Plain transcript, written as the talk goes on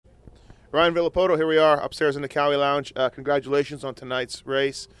Ryan Villapoto, here we are upstairs in the Cowie Lounge. Congratulations on tonight's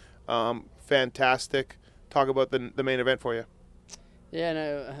race. Fantastic. Talk about the main event for you. Yeah,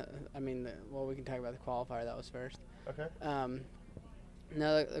 no, well, we can talk about the qualifier. That was first. Okay.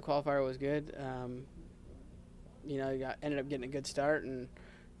 No, the qualifier was good. Ended up getting a good start and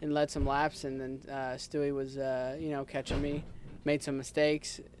led some laps, and then Stewie was, catching me, made some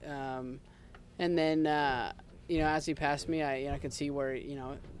mistakes. And then, as he passed me, I could see where,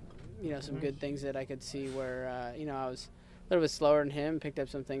 some good things that I could see where, I was a little bit slower than him, picked up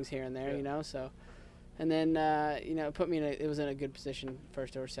some things here and there, so. And then, put me it was in a good position,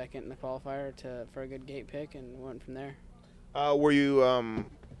 first or second in the qualifier for a good gate pick, and went from there. Were you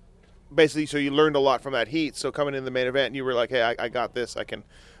basically, so you learned a lot from that heat, so coming in the main event, you were like, hey, I got this. I can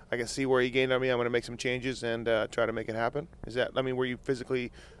see where he gained on me. I'm going to make some changes and try to make it happen. Were you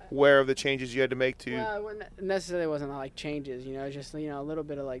physically aware of the changes you had to make to? Well, it necessarily wasn't like changes, just, a little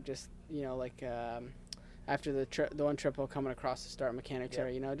bit of like just, after the one triple coming across the start mechanics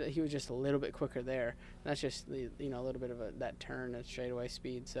area, he was just a little bit quicker there. That's just, a little bit of that turn and straightaway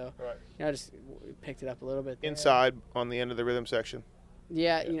speed. So, right. I just picked it up a little bit there. Inside on the end of the rhythm section.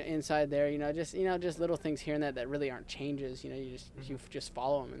 Yeah, inside there, just little things here and that really aren't changes. You just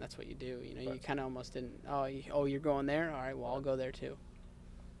follow them, and that's what you do. You kind of almost didn't. You're going there. All right, well, I'll go there too.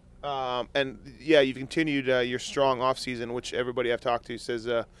 You've continued your strong off season, which everybody I've talked to says,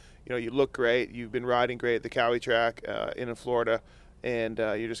 you look great. You've been riding great at the Cowie track in Florida, and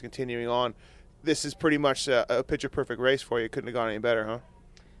you're just continuing on. This is pretty much a picture perfect race for you. Couldn't have gone any better, huh?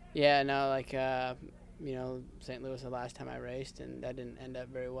 Yeah, no, St. Louis the last time I raced, and that didn't end up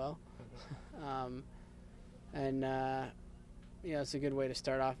very well. It's a good way to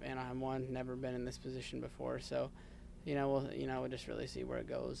start off Anaheim 1. Never been in this position before, so, we'll just really see where it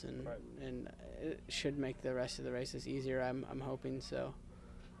goes, and it should make the rest of the races easier. I'm hoping so.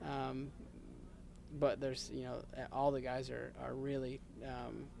 But there's, all the guys are really.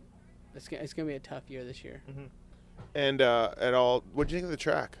 It's gonna be a tough year this year. Mm-hmm. And what did you think of the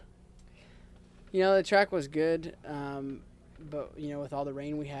track? The track was good, but, with all the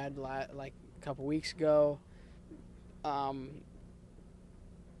rain we had like a couple weeks ago, the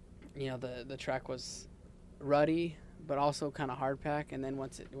track was ruddy, but also kind of hard pack. And then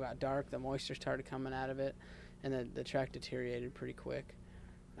once it got dark, the moisture started coming out of it, and the track deteriorated pretty quick.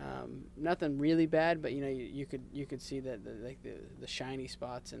 Nothing really bad, but, you could see that the shiny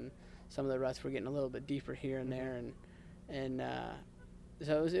spots and some of the ruts were getting a little bit deeper here and there, and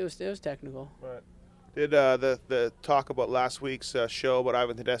so it was technical. Right. Did the talk about last week's show about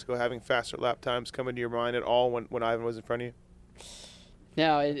Ivan Tedesco having faster lap times come into your mind at all when Ivan was in front of you?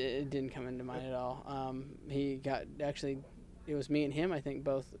 No, it didn't come into mind at all. It was me and him, I think,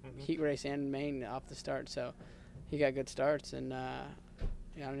 both heat race and main off the start, so he got good starts, and I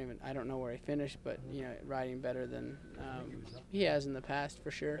don't know where he finished, but riding better than he has in the past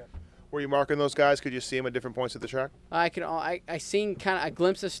for sure. Yeah. Were you marking those guys? Could you see them at different points of the track? I seen kind of a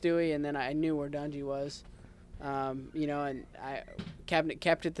glimpse of Stewie, and then I knew where Dungy was, and I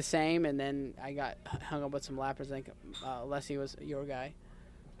kept it the same, and then I got hung up with some lappers. I think Leslie was your guy.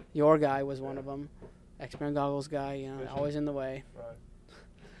 Your guy was one of them. X-Men goggles guy, always in the way.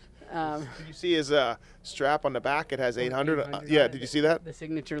 Right. Did you see his strap on the back? It has 800. Did you see that? The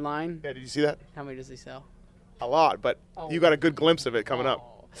signature line. Yeah, did you see that? How many does he sell? A lot, but you got a good glimpse of it coming up.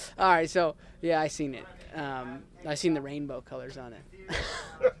 All right, so yeah, I seen it. I seen the rainbow colors on it.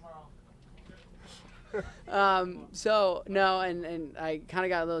 So no, and I kind of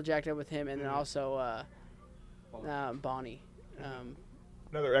got a little jacked up with him, and then also Bonnie.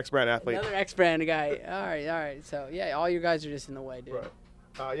 Another X-Brand athlete. Another X-Brand guy. All right. So yeah, all you guys are just in the way, dude.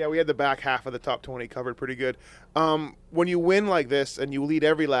 Right. We had the back half of the top 20 covered pretty good. When you win like this and you lead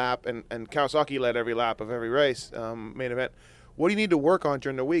every lap, and Kawasaki led every lap of every race, main event, what do you need to work on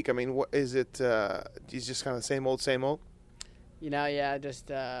during the week? I mean, what is it? Is just kind of the same old, same old?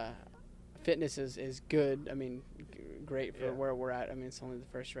 Just fitness is good. I mean, great for where we're at. I mean, it's only the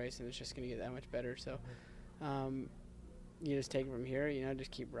first race, and it's just going to get that much better. So, you just take it from here.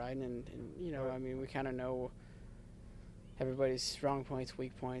 Just keep riding, and I mean, we kind of know everybody's strong points,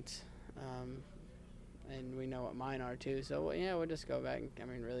 weak points, and we know what mine are too. So we'll just go back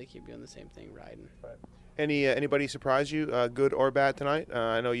and really keep doing the same thing, riding. Right. Anybody surprise you, good or bad tonight?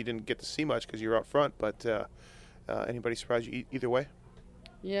 I know you didn't get to see much because you were up front, but anybody surprise you either way?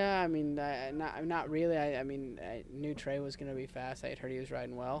 Yeah, I mean, not really. I knew Trey was going to be fast. I had heard he was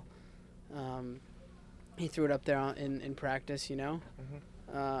riding well. He threw it up there in practice,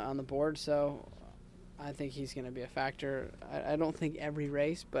 on the board. So I think he's going to be a factor. I don't think every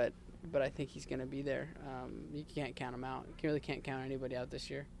race, but I think he's going to be there. You can't count him out. You really can't count anybody out this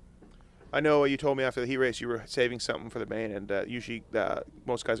year. I know you told me after the heat race you were saving something for the main, and usually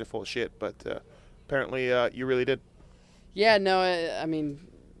most guys are full of shit, but apparently you really did. Yeah, no, I mean,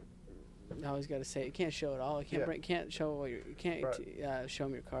 I always got to say you can't show it all. You can't can't show show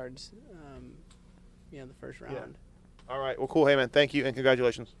them your cards. The first round. Yeah. All right. Well, cool. Hey, man. Thank you and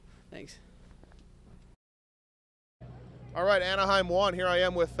congratulations. Thanks. All right, Anaheim 1. Here I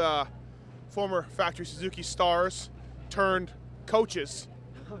am with former Factory Suzuki stars turned coaches,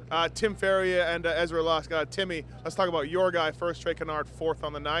 Tim Ferrier and Ezra Lusk. Timmy, let's talk about your guy first, Trey Canard, 4th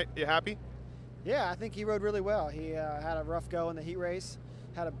on the night. You happy? Yeah, I think he rode really well. He had a rough go in the heat race,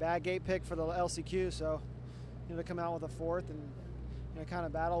 had a bad gate pick for the LCQ, so to come out with a 4th and kind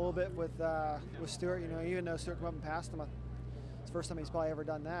of battle a little bit with Stewart. Even though Stewart came up and passed him, it's the first time he's probably ever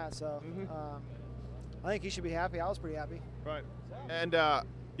done that. So I think he should be happy. I was pretty happy. Right. And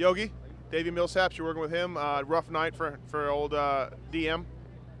Yogi, Davey Millsaps, you're working with him. Rough night for old DM.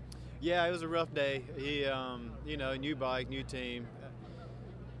 Yeah, it was a rough day. He, new bike, new team.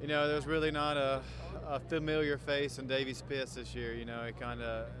 There was really not a familiar face in Davey's pits this year. He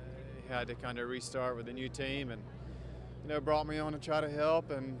had to restart with a new team, and brought me on to try to help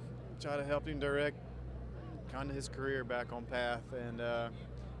him direct kind of his career back on path. And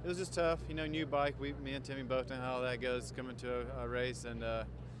it was just tough. New bike. Me and Timmy both know how that goes coming to a race, and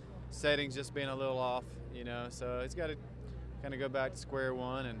settings just being a little off. So he's got to kind of go back to square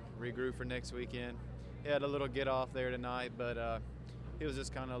one and regroup for next weekend. He had a little get off there tonight, but he was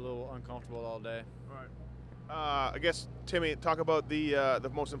just kind of a little uncomfortable all day. Right. I guess, Timmy, talk about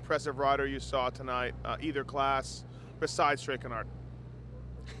the most impressive rider you saw tonight, either class, besides Trey Canard.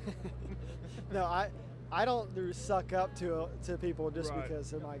 No, I don't suck up to people just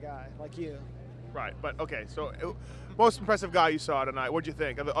because they're my guy, like you. Right, but okay, so most impressive guy you saw tonight, what'd you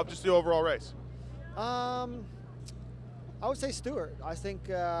think of just the overall race? I would say Stewart. I think,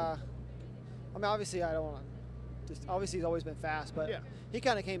 obviously I don't want to, obviously he's always been fast, but he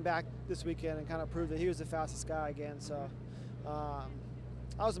kind of came back this weekend and kind of proved that he was the fastest guy again. So I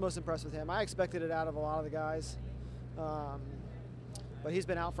was the most impressed with him. I expected it out of a lot of the guys, but he's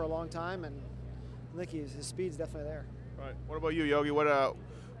been out for a long time, and I think his speed's definitely there. Right. What about you, Yogi? What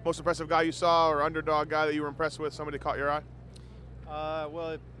most impressive guy you saw, or underdog guy that you were impressed with? Somebody caught your eye?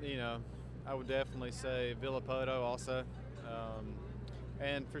 Well, I would definitely say Villapoto also,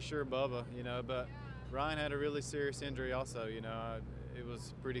 and for sure Bubba. But Ryan had a really serious injury also. It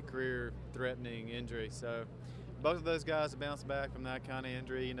was a pretty career-threatening injury. So both of those guys bounced back from that kind of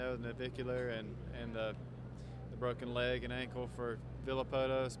injury. The navicular and the broken leg and ankle for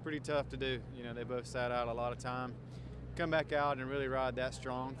Villapoto. It's pretty tough to do. They both sat out a lot of time. Come back out and really ride that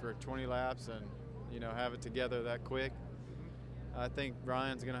strong for 20 laps and, have it together that quick. I think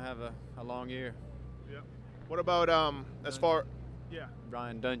Ryan's going to have a long year. Yeah. What about as far? Yeah.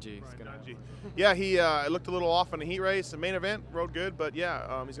 Ryan Dungey. Yeah, he looked a little off in the heat race. The main event rode good, but he's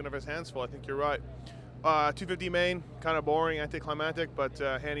going to have his hands full. I think you're right. 250 main, kind of boring, anticlimactic, but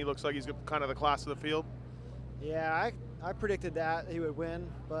Haney looks like he's kind of the class of the field. Yeah, I predicted that he would win,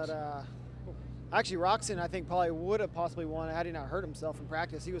 but actually Roxon I think probably would have possibly won had he not hurt himself in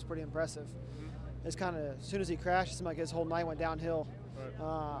practice. He was pretty impressive. It's kind of, as soon as he crashed, it seemed like his whole night went downhill.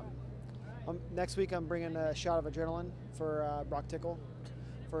 Right. Next week I'm bringing a shot of adrenaline for Brock Tickle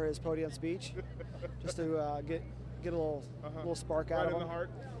for his podium speech, just to get a little spark out of him. Right in the heart?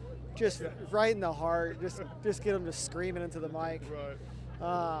 Just right in the heart. Just get him just screaming into the mic.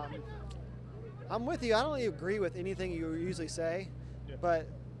 Right. I'm with you. I don't really agree with anything you usually say, but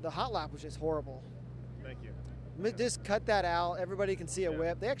the hot lap was just horrible. Thank you. Just cut that out. Everybody can see a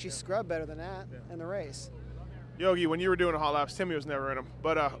whip. They actually scrub better than that in the race. Yogi, when you were doing hot laps, Timmy was never in them.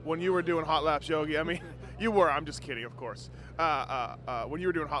 But when you were doing hot laps, Yogi, I mean, you were. I'm just kidding, of course. When you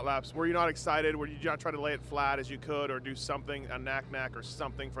were doing hot laps, were you not excited? Were you not trying to lay it flat as you could, or do something, a knack or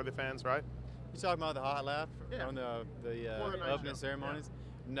something for the fans, right? You talking about the hot lap on the opening ceremonies? Yeah.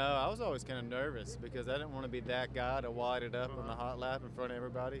 No, I was always kind of nervous because I didn't want to be that guy to wide it up on the hot lap in front of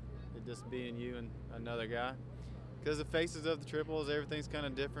everybody. It just being you and another guy. Because the faces of the triples, everything's kind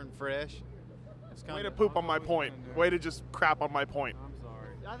of different, fresh. It's kind Way to poop on my point. Way to just crap on my point. I'm sorry.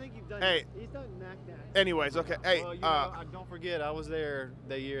 I think you've done. Hey. He's done knack. Anyways, okay. Hey. Well, don't forget, I was there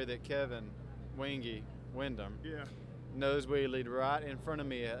the year that Kevin Wyndham nosewheeled right in front of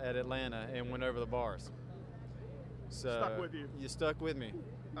me at Atlanta and went over the bars. So stuck with you. You stuck with me.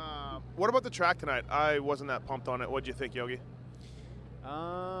 What about the track tonight? I wasn't that pumped on it. What'd you think, Yogi?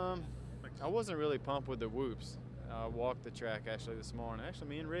 I wasn't really pumped with the whoops. I walked the track actually this morning. Actually,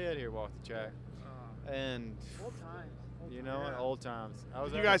 me and Red here walked the track. And old times. Old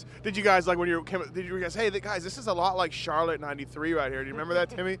times. Did you guys like when you came? Did you guys? Hey, guys, this is a lot like Charlotte '93 right here. Do you remember that,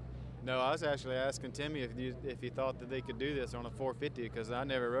 Timmy? No, I was actually asking Timmy if he thought that they could do this on a 450, because I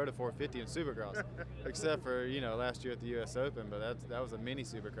never rode a 450 in Supercross, except for last year at the U.S. Open, but that was a mini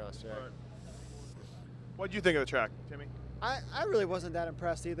Supercross track. Right. What did you think of the track, Timmy? I really wasn't that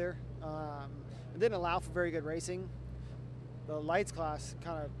impressed either. It didn't allow for very good racing. The lights class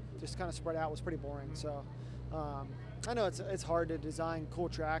kind of spread out, was pretty boring. So I know it's hard to design cool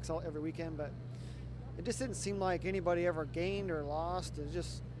tracks every weekend, but it just didn't seem like anybody ever gained or lost. It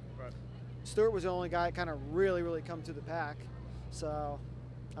just Stewart was the only guy that kind of really come to the pack. So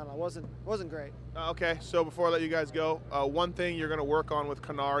I don't know, wasn't great. Okay, so before I let you guys go, one thing you're going to work on with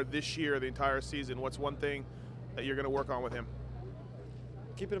Kennard this year, the entire season, what's one thing that you're going to work on with him?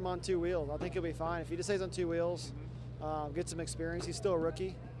 Keeping him on 2 wheels. I think he'll be fine. If he just stays on 2 wheels, get some experience. He's still a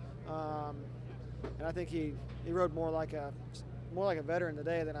rookie. And I think he rode more like a veteran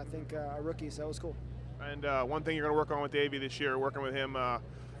today than I think a rookie, so it was cool. And one thing you're going to work on with Davey this year, working with him,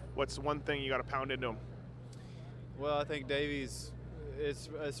 what's one thing you got to pound into him? Well, I think Davey's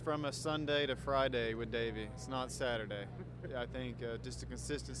it's from a Sunday to Friday with Davey. It's not Saturday. I think just a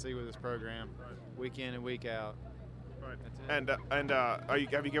consistency with his program, week in and week out. Right. And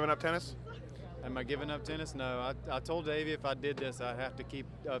have you given up tennis? Am I giving up tennis? No. I told Davey if I did this, I'd have to keep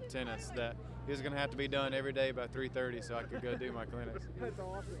up tennis. That he was going to have to be done every day by 3:30 so I could go do my clinics. That's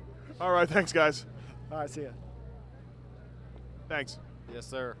awesome. All right, thanks, guys. All right, see ya. Thanks. Yes,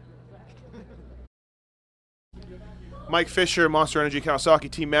 sir. Mike Fisher, Monster Energy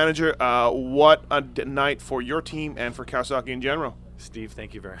Kawasaki team manager. What a night for your team and for Kawasaki in general. Steve,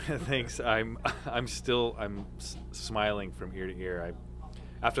 thank you very much. Thanks. I'm smiling from ear to ear.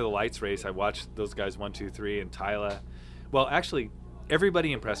 After the lights race, I watched those guys 1, 2, 3, and Tyler. Well, actually,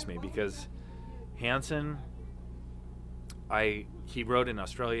 everybody impressed me because Hansen, he rode in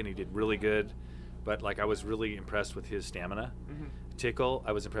Australia and he did really good, but I was really impressed with his stamina. Mm-hmm. Tickle,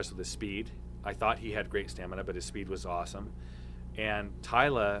 I was impressed with his speed. I thought he had great stamina, but his speed was awesome. And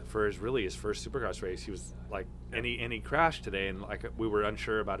Tyler, for his first Supercross race, he was and he crashed today, and we were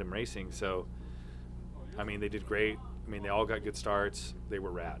unsure about him racing. So, I mean, they did great. I mean, they all got good starts. They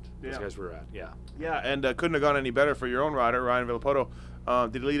were rad. Those guys were rad. Yeah. Yeah, and couldn't have gone any better for your own rider, Ryan Villapoto.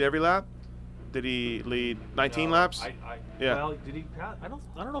 Did he lead every lap? Did he lead 19 laps? Yeah. Well, did he pass? I don't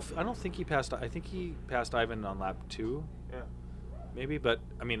know. I don't think he passed. I think he passed Ivan on lap 2. Yeah. Maybe, but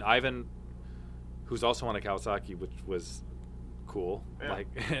I mean, Ivan, who's also on a Kawasaki, which was cool. Yeah.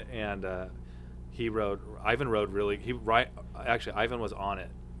 And Ivan rode really. Actually, Ivan was on it,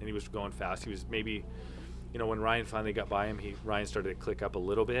 and he was going fast. He was maybe, when Ryan finally got by him, Ryan started to click up a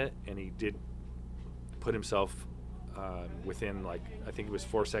little bit, and he did put himself within I think it was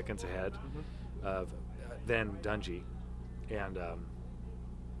 4 seconds ahead of then Dungey, and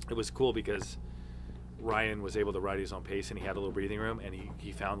it was cool because Ryan was able to ride his own pace, and he had a little breathing room, and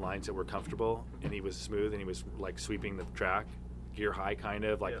he found lines that were comfortable, and he was smooth, and he was sweeping the track, gear high kind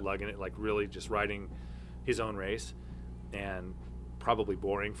of, lugging it, really just riding his own race, and probably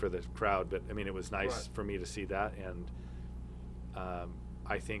boring for the crowd, but I mean, it was nice for me to see that. And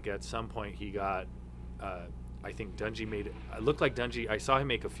I think at some point he got, I think Dungey it looked like Dungey, I saw him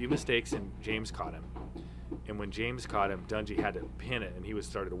make a few mistakes, and James caught him. And when James caught him, Dungey had to pin it, and he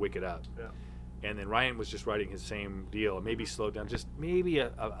started to wick it up. Yeah. And then Ryan was just riding his same deal, and maybe slowed down just maybe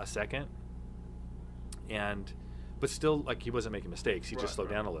a second. But still, he wasn't making mistakes. He just slowed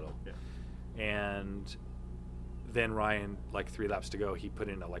down a little. Yeah. And then Ryan, 3 laps to go, he put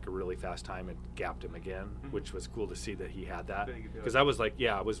in a really fast time and gapped him again, which was cool to see that he had that. Because I was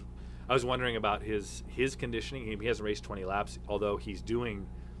I was wondering about his conditioning. He hasn't raced 20 laps, although he's doing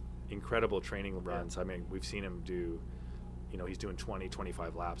incredible training runs. I mean, we've seen him do, he's doing 20,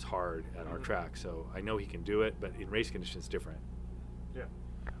 25 laps hard at our track. So I know he can do it, but in race conditions, it's different.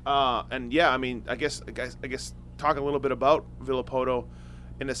 Yeah. And yeah, I mean, I guess talking a little bit about Villapoto,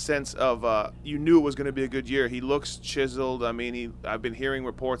 in a sense of you knew it was going to be a good year. He looks chiseled. I mean, I've been hearing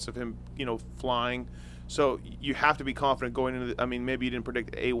reports of him, flying. So you have to be confident going into. I mean, maybe you didn't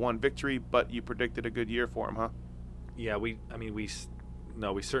predict A1 victory, but you predicted a good year for him, huh? Yeah, we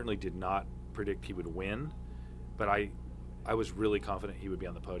certainly did not predict he would win, but I was really confident he would be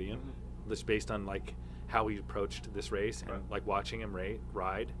on the podium, just based on how he approached this race and watching him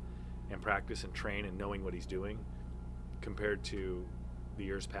ride and practice and train and knowing what he's doing compared to the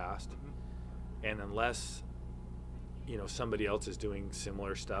years past. And unless somebody else is doing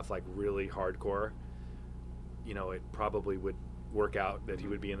similar stuff really hardcore, it probably would work out that he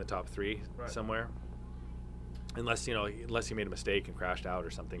would be in the top 3 somewhere, unless he made a mistake and crashed out or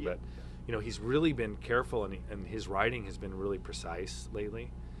something. But he's really been careful, and his riding has been really precise lately.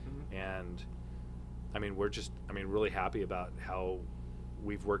 And I mean, we're really happy about how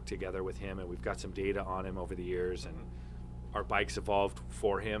we've worked together with him, and we've got some data on him over the years, and our bikes evolved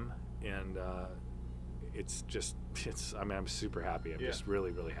for him, and I'm super happy. I'm just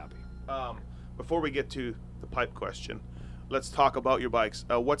really, really happy. Before we get to the pipe question, let's talk about your bikes.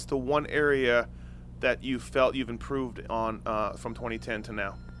 What's the one area that you felt you've improved on from 2010 to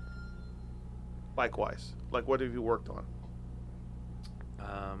now, bike-wise? Like, what have you worked on?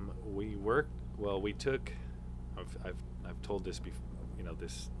 We took. I've told this before,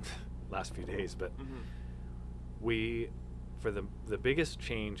 this last few days, but for the biggest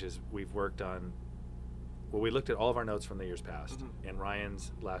change is we've worked on. Well, we looked at all of our notes from the years past and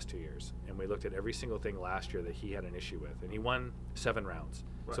Ryan's last 2 years, and we looked at every single thing last year that he had an issue with, and he won 7 rounds.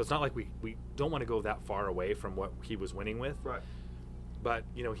 Right. So it's not like we don't want to go that far away from what he was winning with. Right. But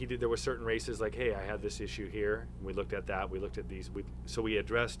he did. There were certain races like, hey, I had this issue here. And we looked at that. We looked at these. So we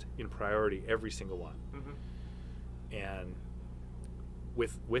addressed in priority every single one. And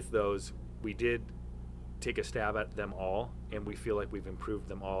with those, we did take a stab at them all, and we feel like we've improved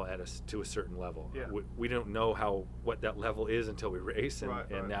them all to a certain level. Yeah. We don't know what that level is until we race,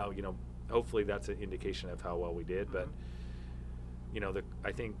 and now hopefully that's an indication of how well we did. But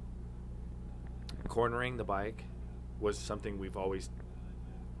I think cornering the bike was something we've always.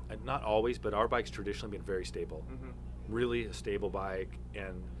 Not always, but our bike's traditionally been very stable. Really a stable bike,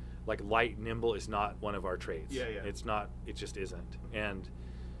 and like light, nimble is not one of our traits. Yeah. It's not. It just isn't. And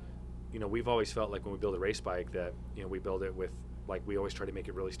we've always felt like when we build a race bike that we build it with we always try to make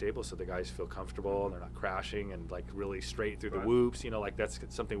it really stable so the guys feel comfortable and they're not crashing and really straight through the whoops. That's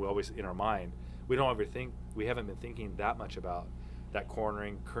something we always in our mind. We haven't been thinking that much about that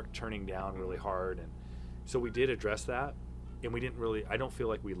cornering, turning down really hard, and so we did address that. And I don't feel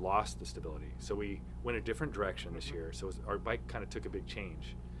like we lost the stability. So we went a different direction this year. So our bike kind of took a big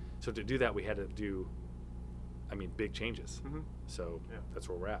change. So to do that, we had to do, big changes. So that's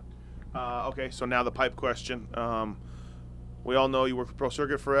where we're at. Okay, so now the pipe question. We all know you work for Pro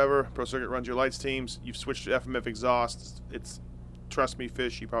Circuit forever. Pro Circuit runs your lights teams. You've switched to FMF exhaust. Trust me,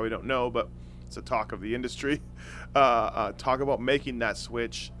 Fish, you probably don't know, but it's a talk of the industry. Talk about making that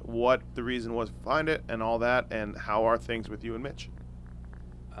switch, what the reason was behind it, and all that, and how are things with you and Mitch?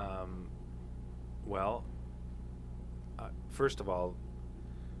 First of all,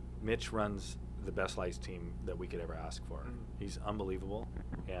 Mitch runs the best lights team that we could ever ask for. He's unbelievable,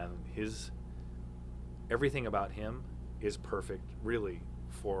 and everything about him is perfect, really,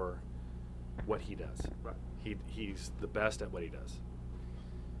 for what he does. Right. He's the best at what he does.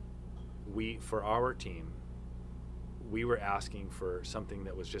 For our team, we were asking for something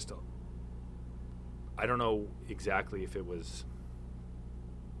that was just I don't know exactly if it was.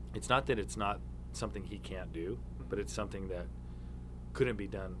 It's not that it's not something he can't do, but it's something that couldn't be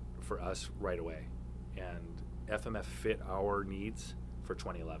done for us right away. And FMF fit our needs for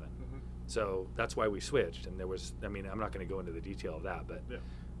 2011. So that's why we switched. And there was, I'm not going to go into the detail of that,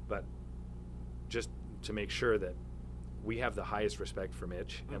 but just to make sure that we have the highest respect for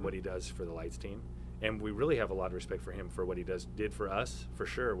Mitch and what he does for the lights team. And we really have a lot of respect for him for what he did for us, for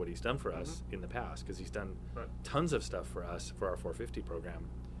sure, what he's done for us in the past, because he's done tons of stuff for us for our 450 program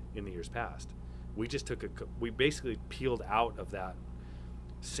in the years past. We just we basically peeled out of that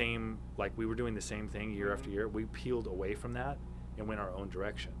same, we were doing the same thing year after year. We peeled away from that and went our own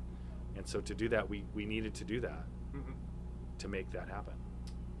direction. And so to do that, we needed to do that to make that happen.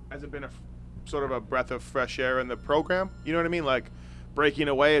 Has it been sort of a breath of fresh air in the program? You know what I mean? Like breaking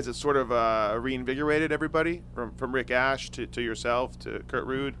away, has it sort of reinvigorated everybody from Rick Ash to yourself to Kurt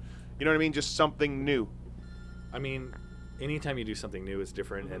Rude? You know what I mean? Just something new. Anytime you do something new, it's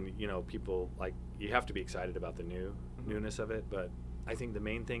different, and people you have to be excited about the newness of it. But I think the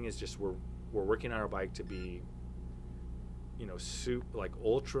main thing is just we're working on our bike to be,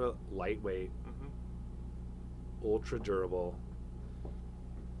 ultra lightweight, ultra durable,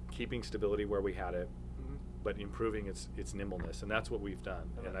 keeping stability where we had it, but improving its nimbleness, and that's what we've done.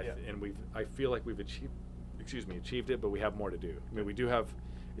 And I feel like we've achieved it, but we have more to do. We do have.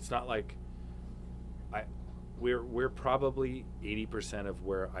 It's not like we're probably 80% of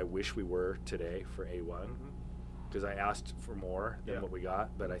where I wish we were today for A1, because I asked for more than what we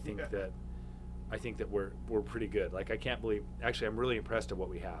got. But I think that we're pretty good. I can't believe. Actually, I'm really impressed at what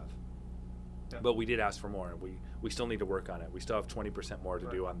we have. Yeah. But we did ask for more, and we still need to work on it. We still have 20% more to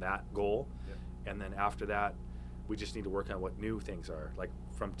do on that goal, and then after that, we just need to work on what new things are,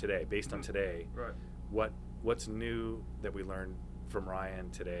 from today, based on today. Right. What's new that we learned from Ryan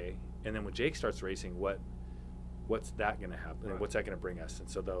today, and then when Jake starts racing, what's that going to happen? Right. What's that going to bring us? And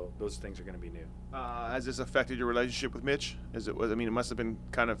so those things are going to be new. Has this affected your relationship with Mitch? It must have been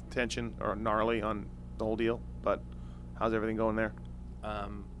kind of tension or gnarly on the whole deal, but how's everything going there?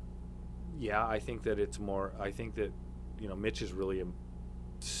 Yeah, I think that it's more. I think that Mitch is really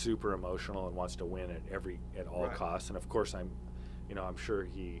super emotional and wants to win at all costs. And of course, I'm sure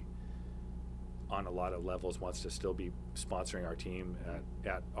he, on a lot of levels, wants to still be sponsoring our team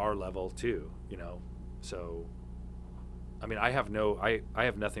at our level too. So. I mean, I have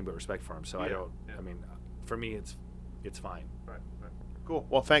nothing but respect for him. So I don't. Yeah. I mean, for me, it's fine. Right. Cool.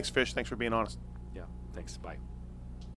 Well, thanks, Fish. Thanks for being honest. Yeah. Thanks. Bye.